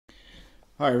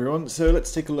Hi everyone, so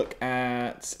let's take a look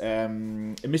at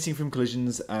emitting from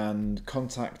collisions and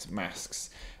contact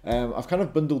masks. I've kind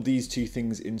of bundled these two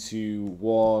things into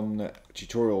one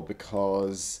tutorial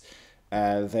because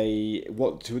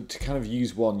to kind of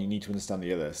use one you need to understand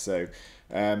the other. So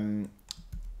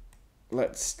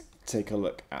let's take a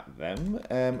look at them.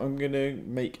 I'm going to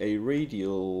make a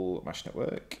radial mesh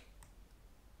network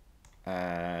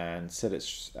and set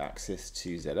its axis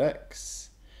to ZX.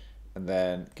 And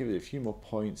then give it a few more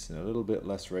points and a little bit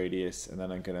less radius, and then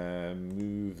I'm going to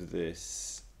move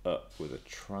this up with a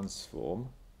transform,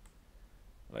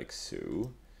 like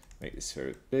so. Make this sphere a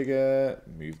bit bigger,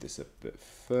 move this up a bit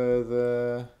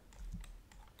further.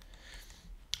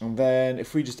 And then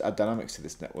if we just add dynamics to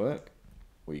this network,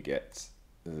 we get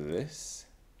this,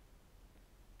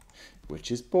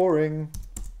 which is boring.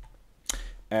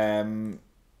 Yep.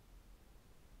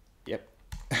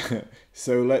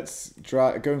 So let's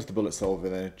go into the bullet solver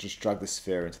and then just drag the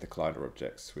sphere into the collider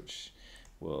objects, which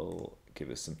will give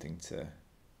us something to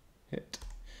hit.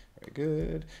 Very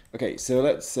good. Okay, so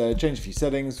let's change a few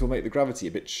settings. We'll make the gravity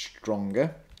a bit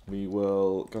stronger. We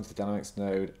will go into the dynamics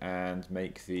node and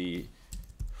make the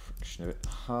friction a bit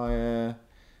higher,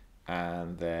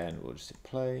 and then we'll just hit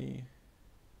play.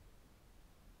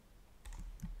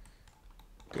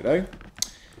 Good-o.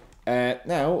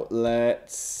 Now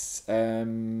let's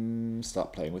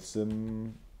start playing with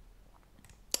some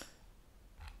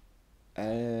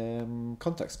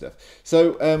context stuff.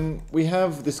 So we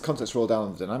have this context roll down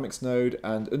on the dynamics node,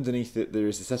 and underneath it there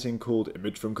is a setting called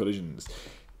Emit from collisions.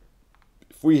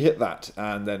 If we hit that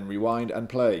and then rewind and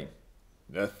play,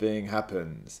 nothing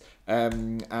happens.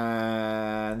 And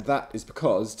that is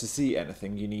because to see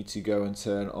anything you need to go and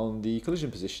turn on the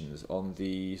collision positions on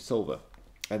the solver.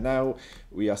 And now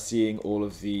we are seeing all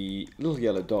of the little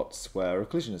yellow dots where a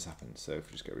collision has happened. So if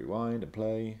we just go rewind and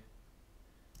play,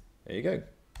 there you go.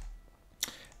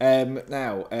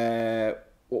 Now,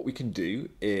 what we can do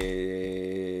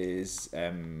is,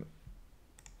 I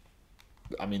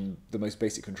mean, the most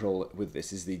basic control with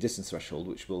this is the distance threshold,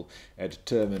 which will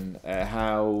determine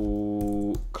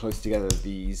how close together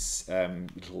these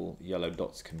little yellow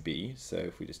dots can be. So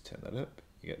if we just turn that up,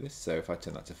 you get this. So if I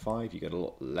turn that to 5, you get a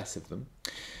lot less of them.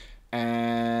 And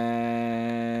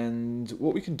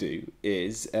what we can do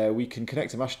is we can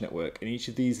connect a mesh network, and each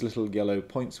of these little yellow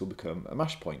points will become a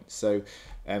mesh point. So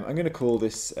I'm going to call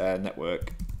this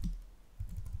network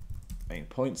main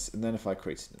points, and then if I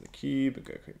create another cube and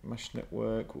go create a mesh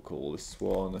network, we'll call this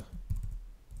one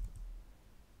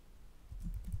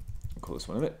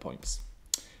emit points.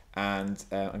 And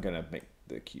I'm going to make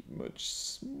the cube much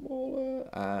smaller,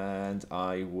 and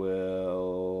I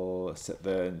will set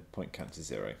the point count to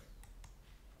 0.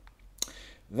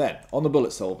 Then on the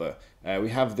bullet solver, we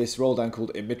have this roll down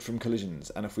called Emit from collisions,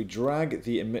 and if we drag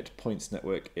the emit points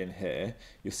network in here,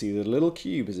 you'll see the little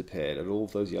cube has appeared at all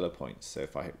of those yellow points. So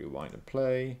if I hit rewind and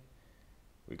play,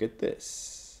 we get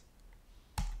this.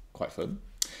 Quite fun.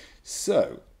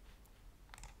 So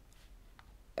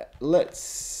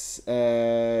let's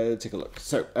take a look.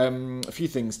 So a few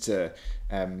things to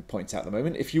point out at the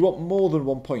moment. If you want more than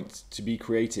one point to be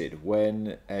created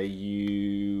when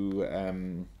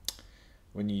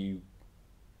you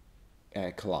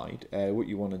collide, what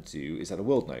you want to do is add a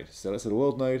world node. So let's add a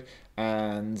world node,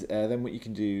 and then what you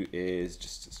can do is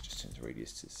just change the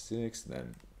radius to 6, and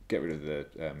then get rid of the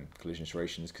collision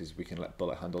iterations, because we can let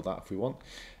bullet handle that if we want.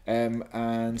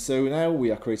 And so now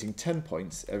we are creating 10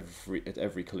 points at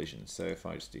every collision. So if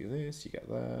I just do this, you get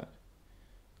that.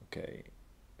 Okay,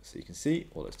 so you can see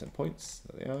all those 10 points.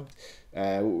 There they are.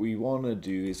 What we want to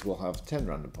do is we'll have 10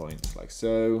 random points like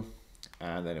so.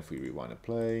 And then if we rewind and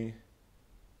play,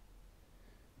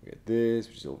 we get this,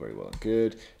 which is all very well and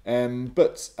good.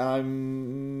 But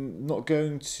I'm not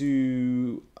going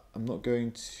to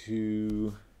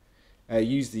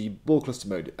use the ball cluster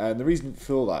mode. And the reason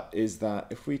for that is that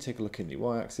if we take a look in the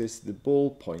y-axis, the ball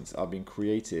points are being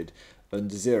created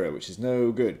under 0, which is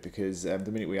no good, because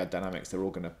the minute we add dynamics, they're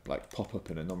all going to like pop up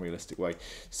in a non-realistic way.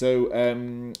 So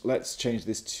let's change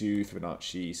this to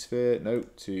Fibonacci sphere, no,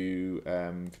 to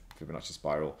Fibonacci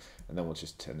spiral, and then we'll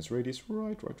just turn this radius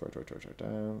right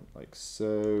down, like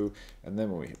so. And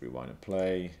then when we hit rewind and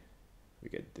play, we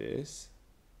get this,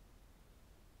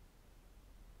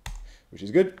 which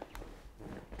is good.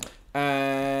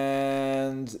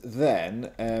 And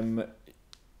then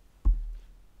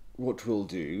what we'll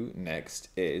do next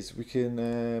is we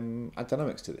can add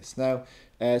dynamics to this. Now,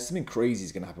 something crazy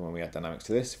is going to happen when we add dynamics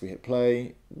to this. If we hit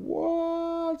play,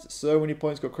 what? So many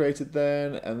points got created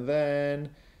then, and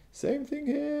then same thing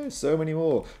here, so many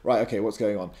more. Right, okay, what's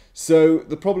going on? So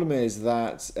the problem is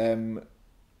that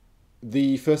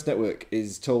the first network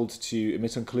is told to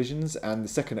emit on collisions, and the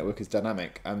second network is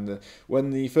dynamic. And when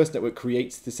the first network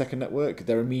creates the second network,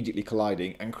 they're immediately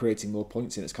colliding and creating more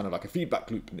points, and it's kind of like a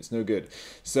feedback loop, and it's no good.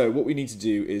 So what we need to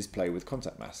do is play with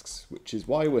contact masks, which is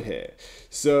why we're here.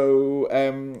 So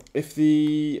if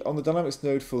on the dynamics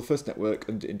node for the first network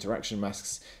under interaction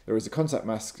masks, there is a contact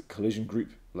mask, collision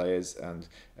group layers, and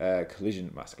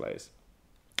collision mask layers.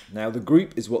 Now the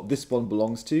group is what this one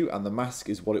belongs to, and the mask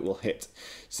is what it will hit.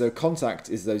 So contact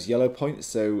is those yellow points,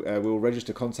 so we'll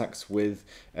register contacts with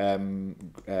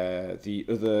the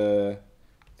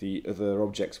other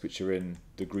objects which are in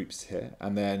the groups here,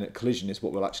 and then collision is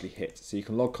what will actually hit. So you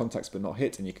can log contacts but not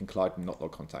hit, and you can collide and not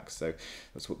log contacts. So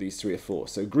that's what these three are for.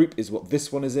 So group is what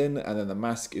this one is in, and then the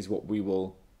mask is what we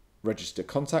will register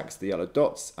contacts, the yellow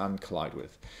dots, and collide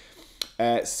with.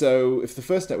 So if the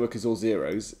first network is all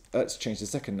zeros, let's change the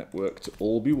second network to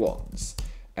all be ones.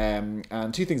 And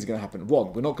two things are going to happen.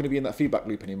 One, we're not going to be in that feedback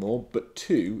loop anymore, but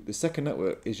two, the second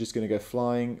network is just going to go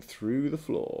flying through the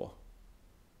floor,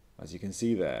 as you can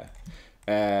see there.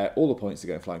 All the points are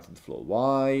going flying through the floor.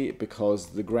 Why? Because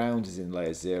the ground is in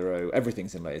layer 0,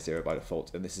 everything's in layer 0 by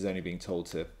default, and this is only being told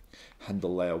to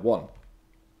handle layer 1.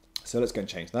 So let's go and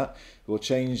change that. We'll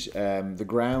change the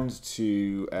ground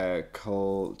to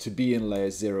be in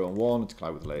layers 0 and 1, to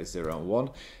collide with layers 0 and 1.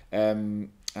 And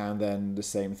then the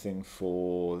same thing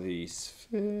for the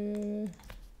sphere.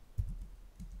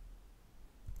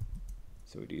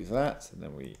 So we do that, and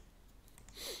then we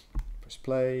press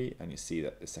play, and you see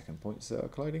that the second points are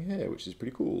colliding here, which is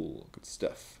pretty cool. Good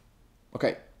stuff.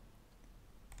 Okay.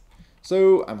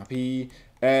 So I'm happy.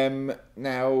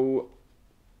 Now,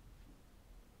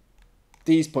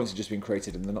 these points are just being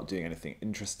created and they're not doing anything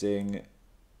interesting.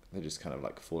 They're just kind of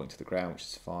like falling to the ground, which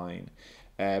is fine.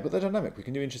 But they're dynamic. We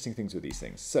can do interesting things with these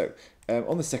things. So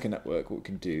on the second network, what we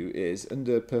can do is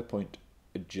under per point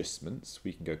adjustments,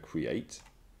 we can go create.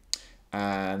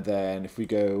 And then if we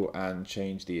go and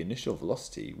change the initial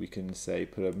velocity, we can say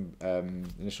put an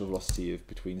initial velocity of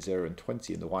between 0 and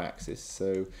 20 in the y-axis.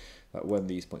 So that when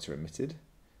these points are emitted,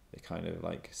 they kind of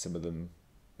like some of them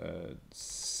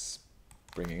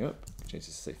bringing up. Change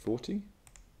this to say 40.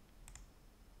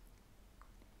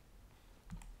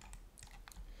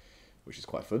 Which is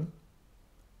quite fun.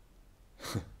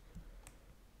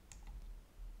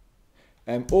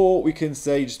 Or we can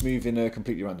say just move in a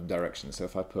completely random direction. So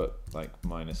if I put like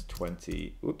minus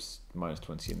 20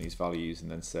 in these values and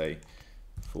then say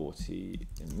 40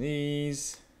 in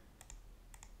these,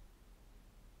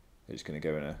 they're just going to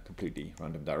go in a completely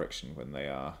random direction when they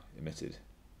are emitted.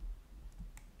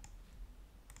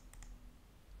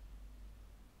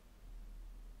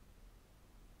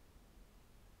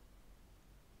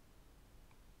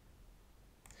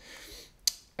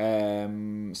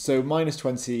 So minus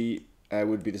 20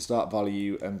 would be the start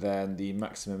value, and then the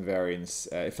maximum variance.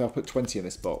 If I put 20 in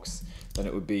this box, then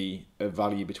it would be a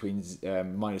value between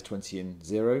minus 20 and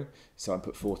 0. So I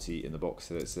put 40 in the box,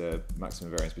 so it's a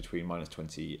maximum variance between minus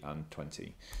 20 and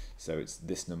 20. So it's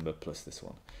this number plus this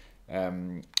one.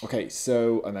 Okay,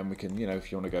 so, and then we can,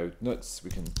 if you want to go nuts,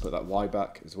 we can put that Y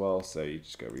back as well. So you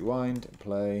just go rewind and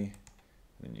play,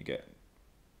 and then you get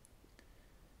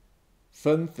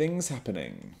fun things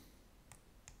happening.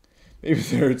 Maybe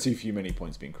there are too many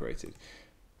points being created.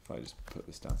 If I just put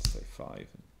this down to say 5.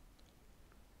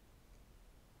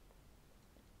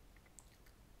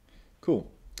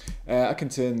 Cool. I can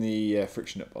turn the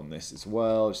friction up on this as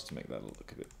well, just to make that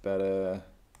look a bit better.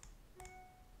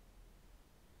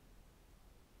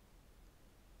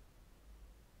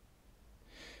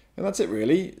 And that's it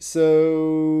really.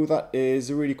 So that is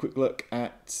a really quick look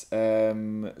at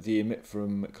the emit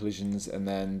from collisions, and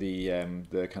then the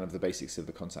kind of the basics of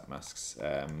the contact masks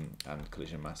and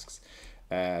collision masks.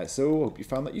 So I hope you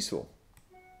found that useful.